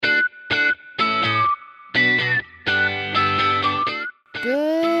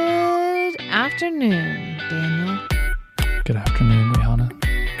afternoon, Daniel. Good afternoon, Rihanna.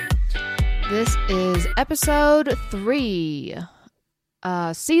 This is episode 3,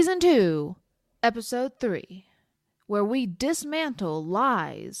 season 2, episode 3, where we dismantle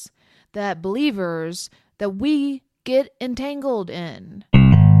lies that believers that we get entangled in.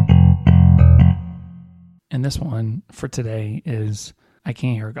 And this one for today is, I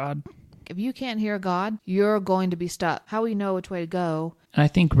can't hear God. If you can't hear God, you're going to be stuck. How we know which way to go? And I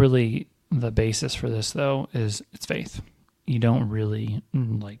think really the basis for this, though, is it's faith. You don't really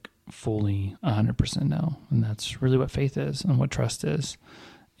fully 100% know. And that's really what faith is and what trust is.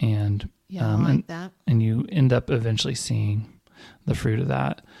 And I like that. And you end up eventually seeing the fruit of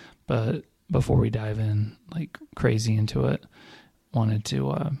that. But before we dive in like crazy into it, wanted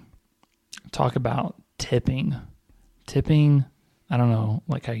to talk about tipping. Tipping, I don't know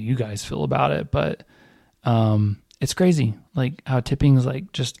like how you guys feel about it, but it's crazy like how tipping is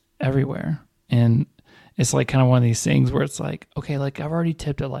like just everywhere. And it's like kind of one of these things where it's like, okay, like I've already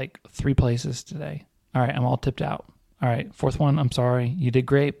tipped at like 3 places today. All right, I'm all tipped out. All right, 4th one, I'm sorry. You did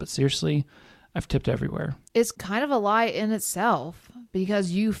great, but seriously, I've tipped everywhere. It's kind of a lie in itself because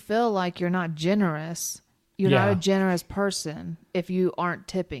you feel like you're not generous. You're not a generous person if you aren't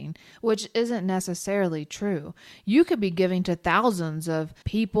tipping, which isn't necessarily true. You could be giving to thousands of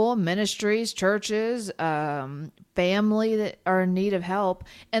people, ministries, churches, family that are in need of help,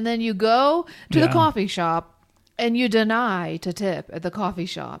 and then you go to the coffee shop and you deny to tip at the coffee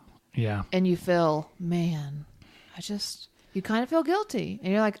shop. Yeah. And you feel, man, you kind of feel guilty.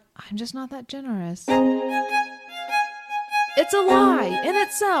 And you're like, I'm just not that generous. It's a lie in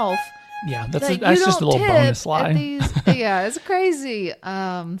itself. Yeah, that's just a little bonus lie. Yeah, it's crazy.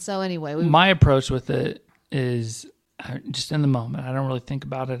 So anyway. My approach with it is just in the moment. I don't really think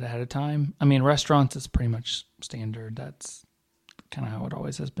about it ahead of time. I mean, restaurants is pretty much standard. That's kind of how it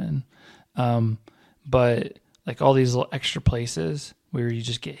always has been. But like all these little extra places where you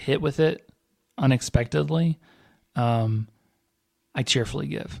just get hit with it unexpectedly, I cheerfully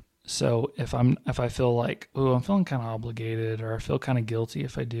give. So if I feel like, I'm feeling kind of obligated, or I feel kind of guilty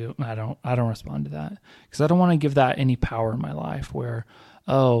if I do, I don't respond to that, because I don't want to give that any power in my life where,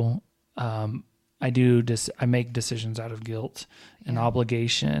 I make decisions out of guilt and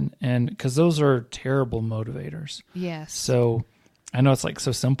obligation, and because those are terrible motivators. Yes. So I know it's like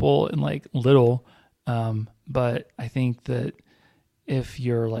so simple and like little, but I think that if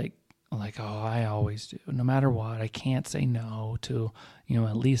you're like, I always do, no matter what, I can't say no to,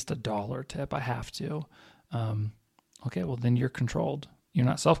 at least $1 tip. I have to. Okay, well then you're controlled. You're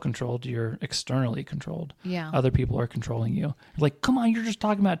not self-controlled. You're externally controlled. Yeah. Other people are controlling you. Like, come on, you're just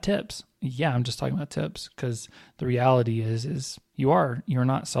talking about tips. Yeah, I'm just talking about tips, because the reality is you're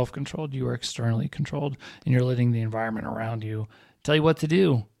not self-controlled. You are externally controlled, and you're letting the environment around you tell you what to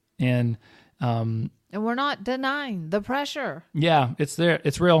do. And we're not denying the pressure. Yeah, it's there.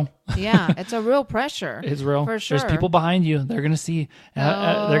 It's real. Yeah, it's a real pressure. It's real. For sure. There's people behind you. They're going to see.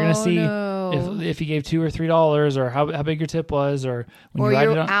 They're going to see if you gave $2 or $3, or how big your tip was, or when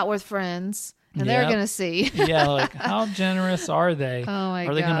you're out with friends, and they're going to see. Yeah, like how generous are they? Oh my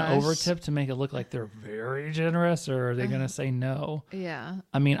gosh. Are they going to over tip to make it look like they're very generous, or are they going to say no? Yeah.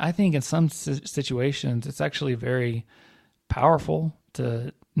 I mean, I think in some situations it's actually very powerful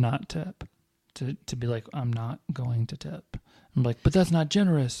to not tip. To be like, I'm not going to tip. I'm like, but that's not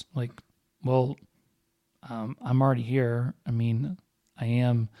generous. Like, well, I'm already here. I mean, I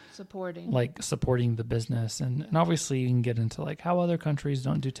am supporting the business, and obviously you can get into like how other countries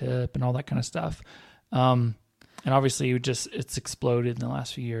don't do tip and all that kind of stuff. And obviously it's exploded in the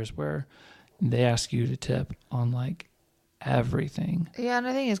last few years where they ask you to tip on like everything. Yeah, and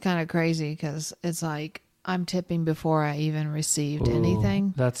I think it's kind of crazy because it's like, I'm tipping before I even received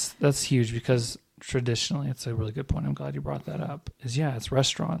anything. That's huge, because traditionally, it's a really good point. I'm glad you brought that up. It's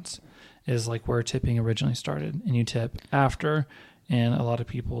restaurants is like where tipping originally started, and you tip after, and a lot of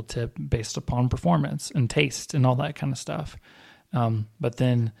people tip based upon performance and taste and all that kind of stuff. But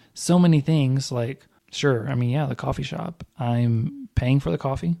then so many things like, sure, I mean, the coffee shop, I'm paying for the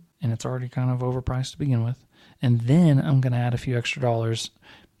coffee and it's already kind of overpriced to begin with. And then I'm going to add a few extra dollars,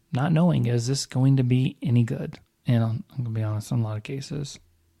 not knowing, is this going to be any good? And I'm going to be honest, in a lot of cases,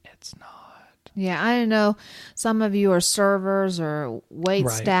 it's not. Yeah, I know some of you are servers or wait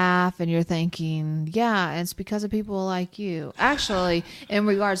staff, and you're thinking, it's because of people like you. Actually, in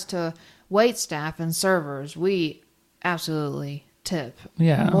regards to wait staff and servers, we absolutely tip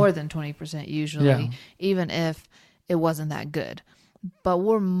more than 20% usually, even if it wasn't that good. But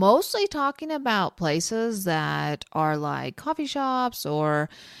we're mostly talking about places that are like coffee shops or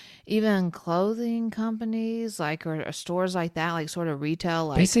even clothing companies, like, or stores like that, like sort of retail,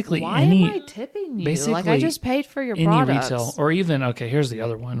 like, basically why am I tipping you? Like, I just paid for your products. Retail, or even, okay, here's the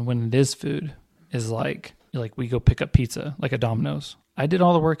other one. When it is food, is like we go pick up pizza, like a Domino's. I did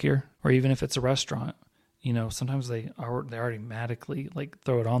all the work here. Or even if it's a restaurant, sometimes they automatically like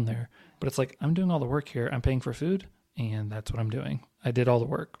throw it on there. But it's like, I'm doing all the work here. I'm paying for food, and that's what I'm doing. I did all the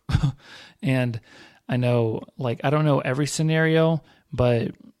work. And I know, like, I don't know every scenario,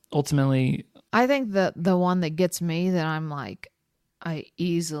 but ultimately, I think the one that gets me, that I'm like, I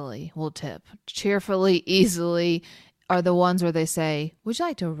easily will tip, cheerfully, easily, are the ones where they say, would you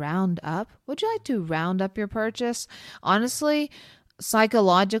like to round up? Would you like to round up your purchase? Honestly,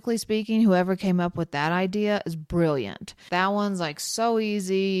 psychologically speaking, whoever came up with that idea is brilliant. That one's like so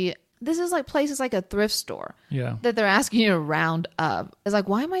easy. This is like places like a thrift store that they're asking you to round up. It's like,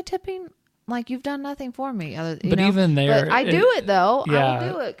 why am I tipping? Like, you've done nothing for me. Even there, but I do it though. Yeah, I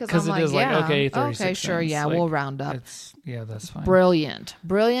will do it because I'm it is like, okay, 36 okay, sure, cents. yeah, like, we'll round up. That's fine. Brilliant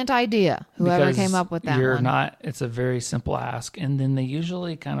idea. Whoever came up with that one. It's a very simple ask, and then they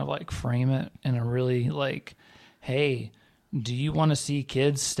usually kind of like frame it in a really like, hey, do you want to see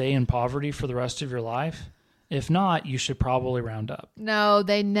kids stay in poverty for the rest of your life? If not, you should probably round up. No,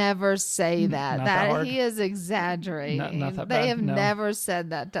 they never say that. Not that hard. He is exaggerating. Not that bad. They have never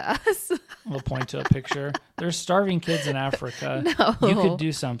said that to us. We'll point to a picture. There's starving kids in Africa. No. You could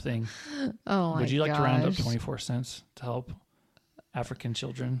do something. Oh, my Would you like gosh. to round up 24 cents to help African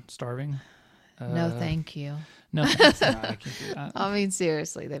children starving? No, thank you. No, thanks. No, I can't do that. I mean,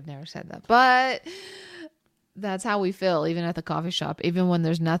 seriously, they've never said that. But that's how we feel, even at the coffee shop. Even when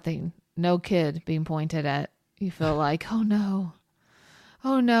there's nothing, no kid being pointed at. You feel like, oh no,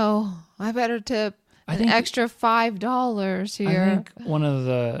 I better tip an extra $5 here. I think one of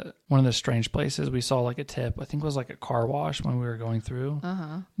the strange places we saw like a tip, I think it was like a car wash when we were going through.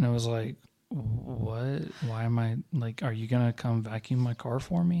 And it was like, what? Why am I like, are you going to come vacuum my car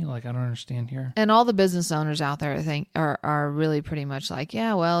for me? Like, I don't understand here. And all the business owners out there, I think, are really pretty much like,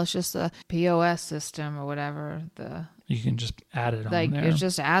 yeah, well, it's just a POS system or whatever. You can just add it on there. It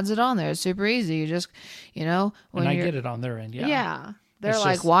just adds it on there. It's super easy. You just, when and I get it on their end. Yeah. Yeah. They're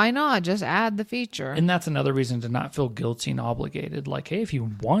like, why not? Just add the feature. And that's another reason to not feel guilty and obligated. Like, hey, if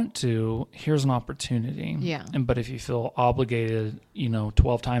you want to, here's an opportunity. Yeah. But if you feel obligated,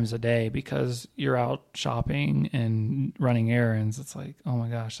 12 times a day because you're out shopping and running errands, it's like, oh my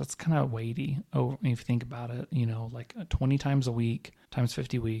gosh, that's kind of weighty. Oh, if you think about it, like 20 times a week times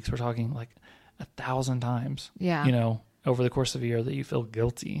 50 weeks, we're talking like 1,000 times. Yeah. Over the course of a year that you feel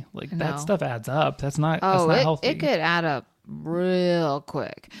guilty. Like that stuff adds up. That's not healthy. It could add up real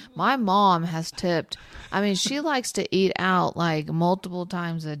quick. My mom has tipped. I mean, she likes to eat out like multiple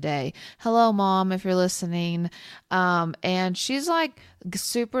times a day. Hello, Mom, if you're listening. And she's like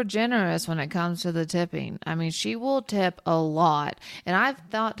super generous when it comes to the tipping. I mean, she will tip a lot. And I've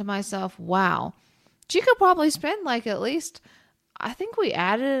thought to myself, wow, she could probably spend like at least, I think we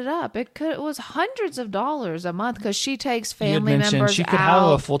added it up. It was hundreds of dollars a month because she takes family members she could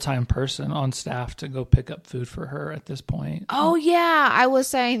have a full-time person on staff to go pick up food for her at this point. Oh, yeah. I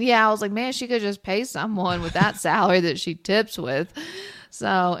was like, man, she could just pay someone with that salary that she tips with.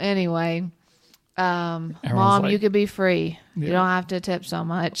 So anyway, Mom, like, you could be free. Yeah. You don't have to tip so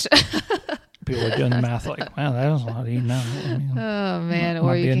much. People are doing the math like, wow, that is a lot to eat now. Oh, man.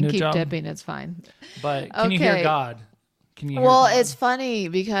 Or you can keep tipping. It's fine. But can you hear God? It's funny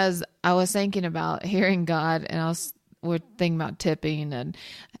because I was thinking about hearing God, and we're thinking about tipping and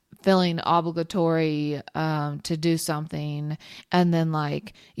feeling obligatory to do something, and then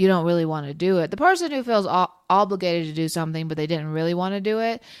like you don't really want to do it. The person who feels obligated to do something but they didn't really want to do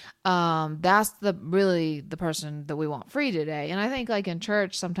it, that's the person that we want free today. And I think like in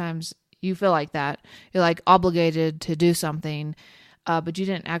church sometimes you feel like that. You're like obligated to do something, but you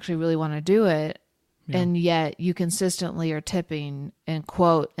didn't actually really want to do it. Yeah. And yet you consistently are tipping and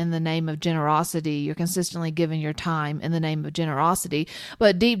quote in the name of generosity. You're consistently giving your time in the name of generosity,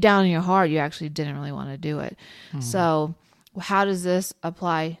 but deep down in your heart, you actually didn't really want to do it. Mm-hmm. So how does this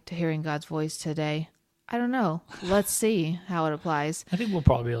apply to hearing God's voice today? I don't know. Let's see how it applies. I think we'll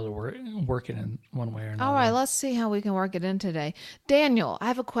probably be able to work it in one way or another. All right, let's see how we can work it in today. Daniel, I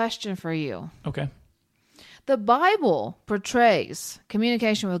have a question for you. Okay. The Bible portrays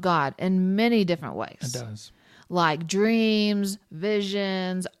communication with God in many different ways. It does. Like dreams,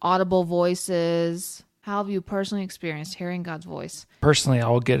 visions, audible voices. How have you personally experienced hearing God's voice? Personally,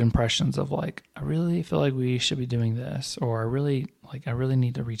 I'll get impressions of like, I really feel like we should be doing this, or I really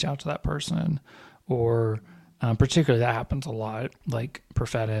need to reach out to that person, or particularly that happens a lot, like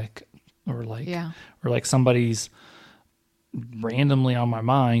prophetic, or like somebody's randomly on my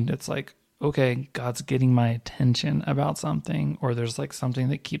mind, it's like, okay, God's getting my attention about something, or there's like something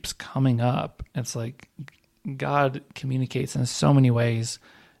that keeps coming up. It's like God communicates in so many ways.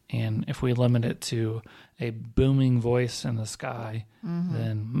 And if we limit it to a booming voice in the sky,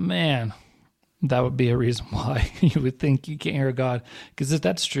 then man, that would be a reason why you would think you can't hear God. Because if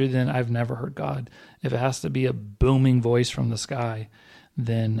that's true, then I've never heard God. If it has to be a booming voice from the sky,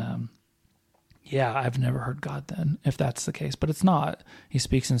 then yeah, I've never heard God then, if that's the case. But it's not. He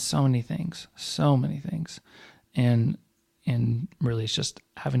speaks in so many things. And really it's just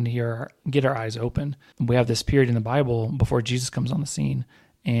having to get our eyes open. We have this period in the Bible before Jesus comes on the scene,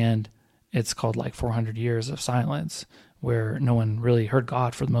 and it's called like 400 years of silence, where no one really heard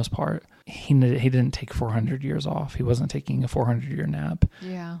God for the most part. He didn't take 400 years off. He wasn't taking a 400-year nap.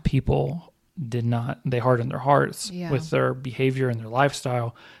 Yeah. People they hardened their hearts with their behavior and their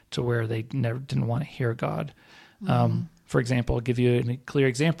lifestyle to where they never didn't want to hear God. For example, I'll give you a clear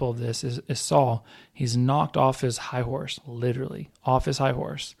example of this is Saul. He's knocked off his high horse, literally off his high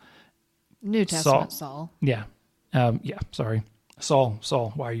horse. New Testament Saul. Yeah. Sorry.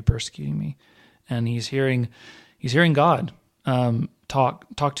 Saul, why are you persecuting me? And he's hearing God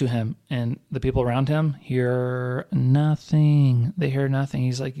talk to him, and the people around him hear nothing. They hear nothing.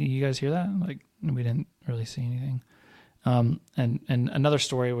 He's like, you guys hear that? Like, we didn't really see anything. And another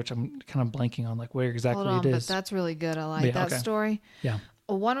story, which I'm kind of blanking on, like where exactly it is. But that's really good. I like that story. Yeah.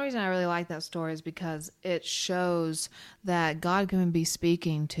 One reason I really like that story is because it shows that God can be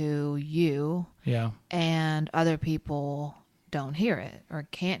speaking to you. Yeah. And other people don't hear it or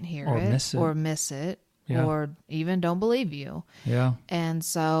can't hear or it miss it. Yeah. Or even don't believe you. Yeah. And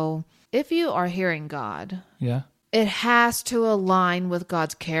so if you are hearing God, it has to align with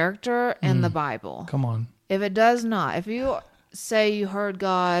God's character and the Bible. Come on. If it does not, if you say you heard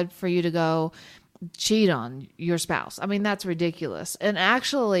God for you to go cheat on your spouse, I mean, that's ridiculous. And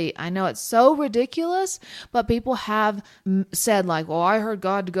actually, I know it's so ridiculous, but people have said like, well, I heard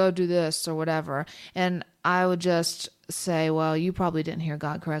God to go do this or whatever. And I would just say, well, you probably didn't hear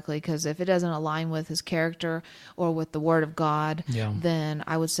God correctly, because if it doesn't align with his character or with the word of God, then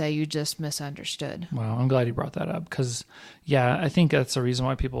I would say you just misunderstood. Wow, I'm glad you brought that up, because, I think that's the reason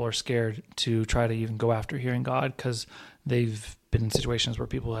why people are scared to try to even go after hearing God, because they've been in situations where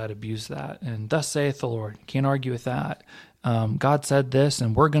people had abused that. And thus saith the Lord. You can't argue with that. God said this,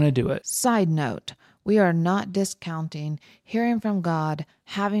 and we're going to do it. Side note, we are not discounting hearing from God,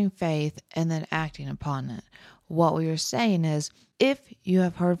 having faith, and then acting upon it. What we are saying is, if you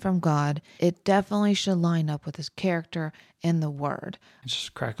have heard from God, it definitely should line up with his character and the word.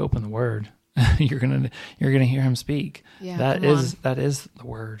 Just crack open the word. You're gonna hear him speak. Yeah, that is the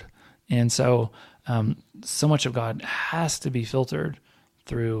word. And so so much of God has to be filtered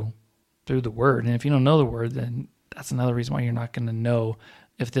through the word. And if you don't know the word, then that's another reason why you're not going to know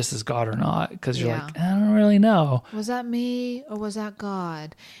if this is God or not, because you're like, I don't really know. Was that me or was that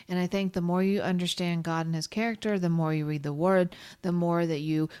God? And I think the more you understand God and his character, the more you read the word, the more that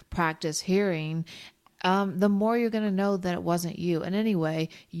you practice hearing, the more you're going to know that it wasn't you. And anyway,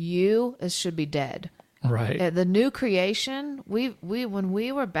 you should be dead. Right. The new creation, we when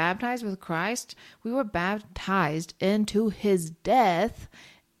we were baptized with Christ, we were baptized into his death,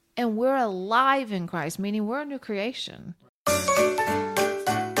 and we're alive in Christ, meaning we're a new creation.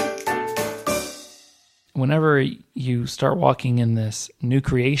 Whenever you start walking in this new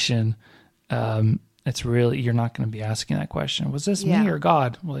creation, it's really, you're not going to be asking that question. Was this me or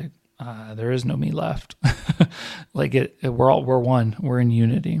God? Like, there is no me left. Like we're one. We're in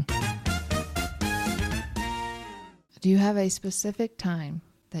unity. Do you have a specific time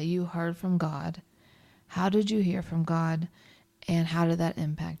that you heard from God? How did you hear from God? And how did that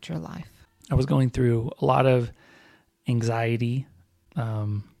impact your life? I was going through a lot of anxiety.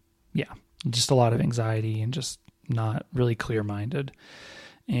 Just a lot of anxiety and just not really clear-minded.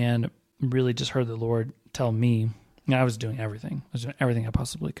 And really just heard the Lord tell me, I was doing everything. I was doing everything I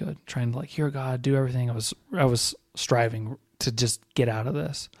possibly could, trying to like hear God, do everything. I was striving to just get out of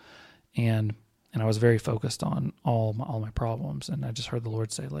this. And I was very focused on all my problems. And I just heard the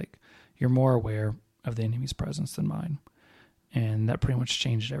Lord say, like, you're more aware of the enemy's presence than mine. And that pretty much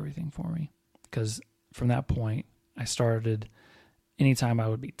changed everything for me. Because from that point, I started, anytime I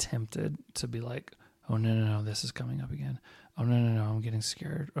would be tempted to be like, oh, no, this is coming up again. Oh, no, I'm getting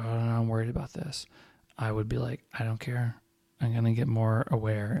scared. Oh, no, I'm worried about this. I would be like, I don't care. I'm going to get more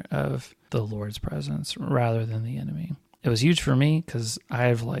aware of the Lord's presence rather than the enemy. It was huge for me because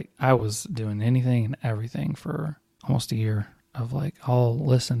I was doing anything and everything for almost a year of like, I'll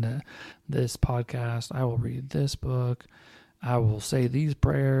listen to this podcast. I will read this book. I will say these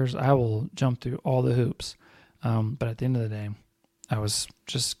prayers. I will jump through all the hoops. But at the end of the day, I was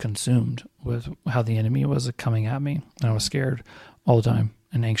just consumed with how the enemy was coming at me. And I was scared all the time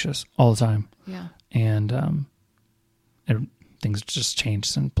and anxious all the time. Yeah. And things just changed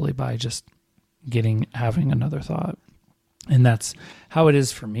simply by just having another thought. And that's how it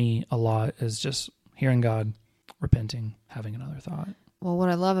is for me a lot, is just hearing God, repenting, having another thought. Well, what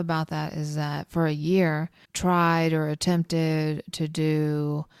I love about that is that for a year, tried or attempted to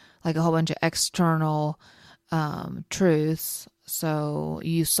do like a whole bunch of external truths. So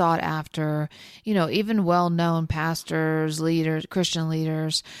you sought after, even well-known pastors, leaders, Christian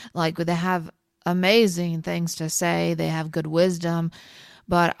leaders, like they have amazing things to say. They have good wisdom.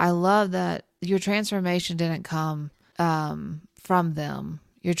 But I love that your transformation didn't come from them.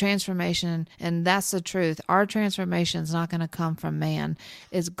 Your transformation, and that's the truth, our transformation is not going to come from man.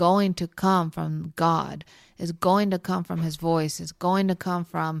 It's going to come from God. It's going to come from his voice. It's going to come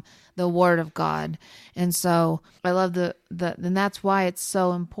from the word of God. And so I love and that's why it's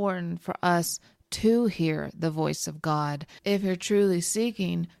so important for us to hear the voice of God. If you're truly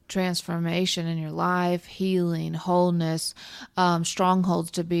seeking transformation in your life, healing, wholeness, strongholds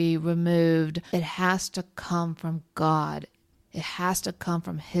to be removed, it has to come from God. It has to come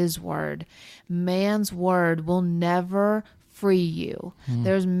from his word. Man's word will never free you.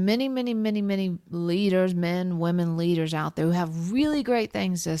 There's many, many, many, many leaders, men, women leaders out there who have really great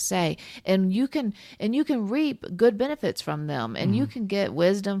things to say, and you can reap good benefits from them, and you can get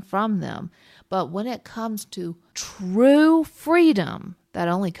wisdom from them. But when it comes to true freedom, that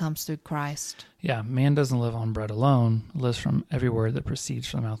only comes through Christ. Yeah, man doesn't live on bread alone. It lives from every word that proceeds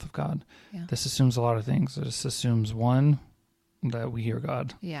from the mouth of God. Yeah. This assumes a lot of things. This assumes, one, that we hear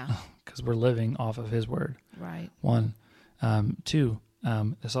God. Yeah. Because we're living off of his word. Right. One. Two,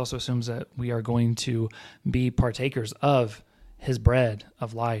 this also assumes that we are going to be partakers of his bread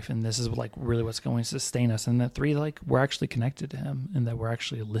of life. And this is like really what's going to sustain us. And that three, like we're actually connected to him, and that we're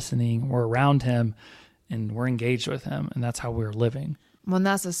actually listening, we're around him, and we're engaged with him. And that's how we're living. Well,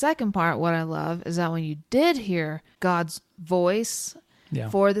 that's the second part. What I love is that when you did hear God's voice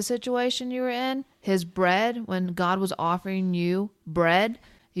for the situation you were in, his bread, when God was offering you bread,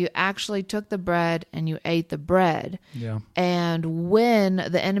 you actually took the bread and you ate the bread. Yeah. And when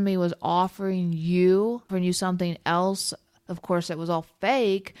the enemy was offering you something else, of course it was all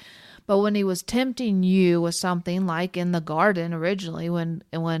fake, but when he was tempting you with something, like in the garden originally, when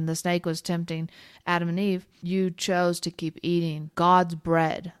the snake was tempting Adam and Eve, you chose to keep eating God's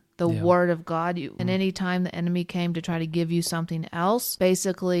bread, the word of God. And any time the enemy came to try to give you something else,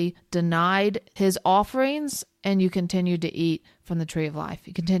 basically denied his offerings, and you continued to eat from the tree of life.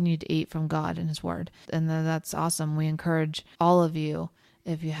 You continued to eat from God and his word. And that's awesome. We encourage all of you,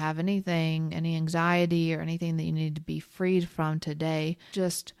 if you have anything, any anxiety or anything that you need to be freed from today,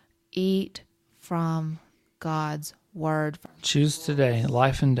 just eat from God's word. Choose today.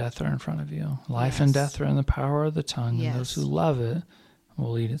 Life and death are in front of you. Life and death are in the power of the tongue, and those who love it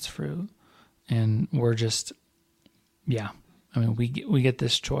will eat its fruit. And we're just, we get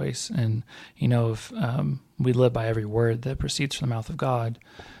this choice. And, if we live by every word that proceeds from the mouth of God,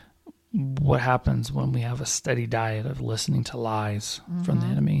 what happens when we have a steady diet of listening to lies from the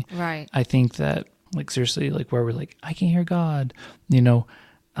enemy? Right. I think that, like, seriously, like where we're like, I can't hear God,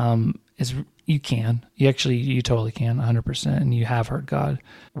 is you can. You totally can, 100%, and you have heard God.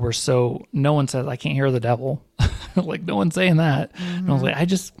 No one says, I can't hear the devil. Like, no one's saying that. And I was like, I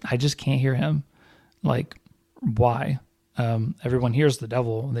just can't hear him. Like, why? Everyone hears the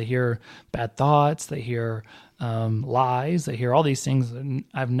devil. They hear bad thoughts. They hear lies. They hear all these things that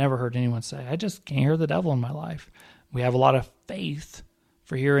I've never heard anyone say. I just can't hear the devil in my life. We have a lot of faith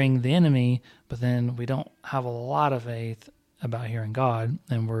for hearing the enemy, but then we don't have a lot of faith about hearing God,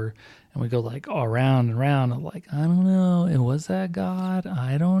 and we go like all around and around of like, I don't know, was that God?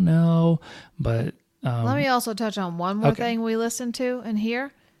 I don't know. But let me also touch on one more thing we listen to and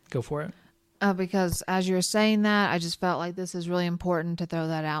hear. Go for it. Because as you're saying that, I just felt like this is really important to throw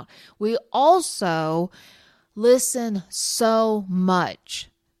that out. We also listen so much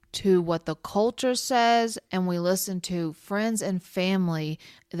to what the culture says, and we listen to friends and family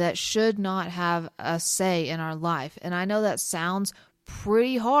that should not have a say in our life. And I know that sounds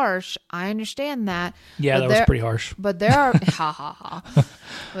pretty harsh. I understand that. Yeah, that was pretty harsh. But there are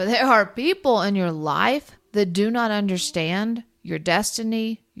but there are people in your life that do not understand your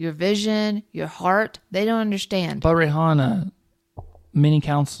destiny, your vision, your heart. They don't understand. But Rihanna, many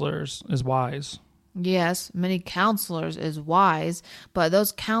counselors is wise. Yes, many counselors is wise, but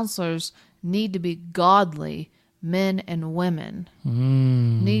those counselors need to be godly men and women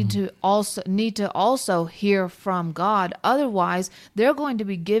need to also hear from God. Otherwise, they're going to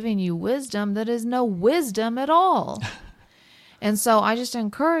be giving you wisdom that is no wisdom at all. And so I just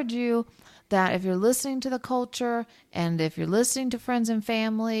encourage you that if you're listening to the culture and if you're listening to friends and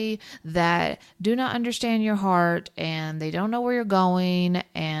family that do not understand your heart and they don't know where you're going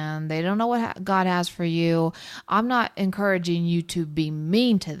and they don't know what God has for you, I'm not encouraging you to be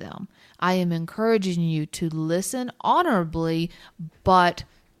mean to them. I am encouraging you to listen honorably, but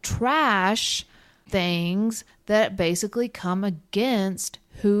trash things that basically come against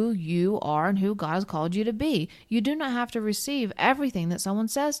who you are and who God has called you to be. You do not have to receive everything that someone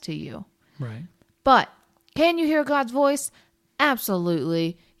says to you. Right. But can you hear God's voice?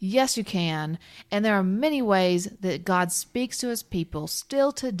 Absolutely. Yes, you can. And there are many ways that God speaks to his people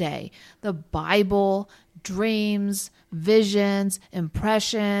still today. The Bible, dreams, visions,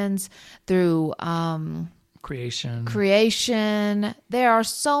 impressions, through creation. There are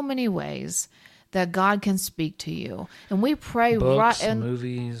so many ways that God can speak to you. And we pray books,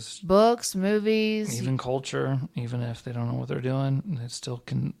 movies, even culture, even if they don't know what they're doing, it still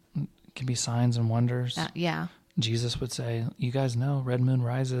can be signs and wonders. Yeah. Jesus would say, you guys know red moon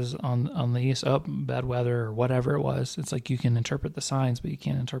rises on the east, bad weather or whatever it was. It's like you can interpret the signs, but you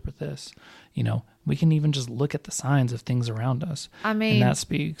can't interpret this. We can even just look at the signs of things around us. And that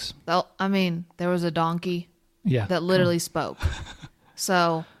speaks. Well, there was a donkey that literally spoke.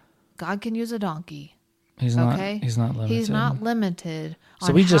 So God can use a donkey. He's not limited. He's not limited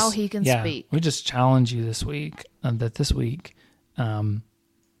on how he can speak. We just challenge you this week, that this week,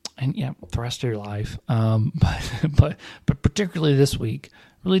 and the rest of your life, but particularly this week,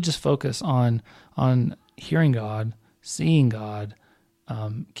 really just focus on hearing God, seeing God,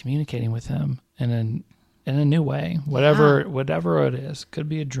 communicating with him in a new way, whatever it is. Could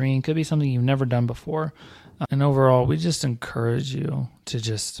be a dream, could be something you've never done before. And overall, we just encourage you to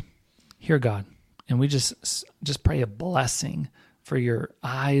just hear God. And we just pray a blessing for your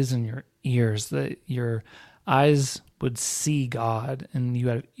eyes and your ears, that your eyes would see God and you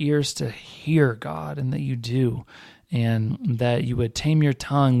have ears to hear God, and that you do, and that you would tame your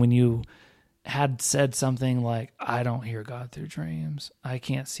tongue when you had said something like, I don't hear God through dreams. I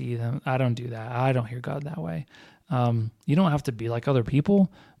can't see them. I don't do that. I don't hear God that way. You don't have to be like other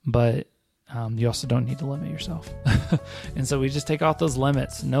people, but you also don't need to limit yourself. And so we just take off those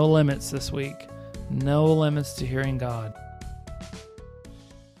limits. No limits this week. No limits to hearing God.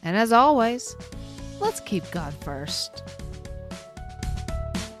 And as always, let's keep God first.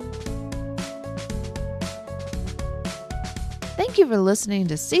 Thank you for listening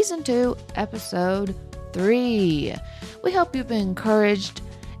to Season 2, Episode 3. We hope you've been encouraged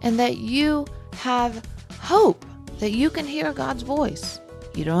and that you have hope that you can hear God's voice.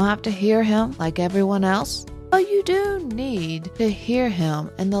 You don't have to hear him like everyone else, but you do need to hear him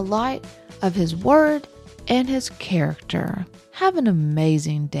in the light of his word and his character. Have an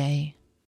amazing day.